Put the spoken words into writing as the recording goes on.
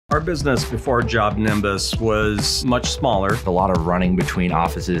Our business before JobNimbus was much smaller. A lot of running between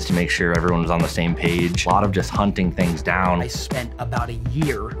offices to make sure everyone was on the same page. A lot of just hunting things down. I spent about a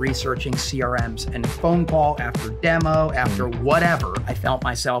year researching CRMs, and phone call after demo, after whatever, I felt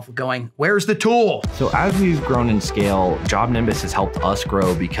myself going, where's the tool? So as we've grown in scale, JobNimbus has helped us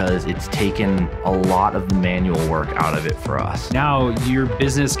grow because it's taken a lot of the manual work out of it for us. Now your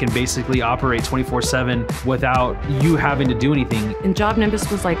business can basically operate 24/7 without you having to do anything. And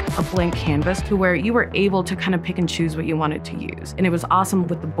JobNimbus was like a blank canvas to where you were able to kind of pick and choose what you wanted to use. And it was awesome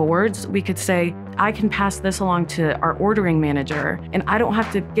with the boards. We could say, I can pass this along to our ordering manager, and I don't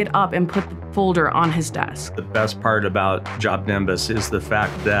have to get up and put the folder on his desk. The best part about JobNimbus is the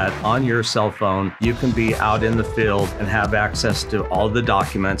fact that on your cell phone, you can be out in the field and have access to all the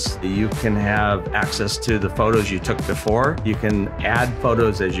documents. You can have access to the photos you took before. You can add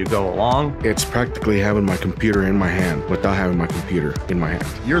photos as you go along. It's practically having my computer in my hand without having my computer in my hand.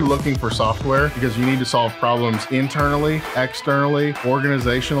 You're looking for software because you need to solve problems internally, externally,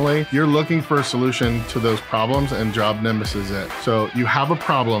 organizationally. You're looking for a solution to those problems, and JobNimbus is it. So you have a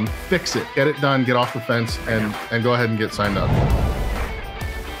problem, fix it, get it done, get off the fence, and go ahead and get signed up.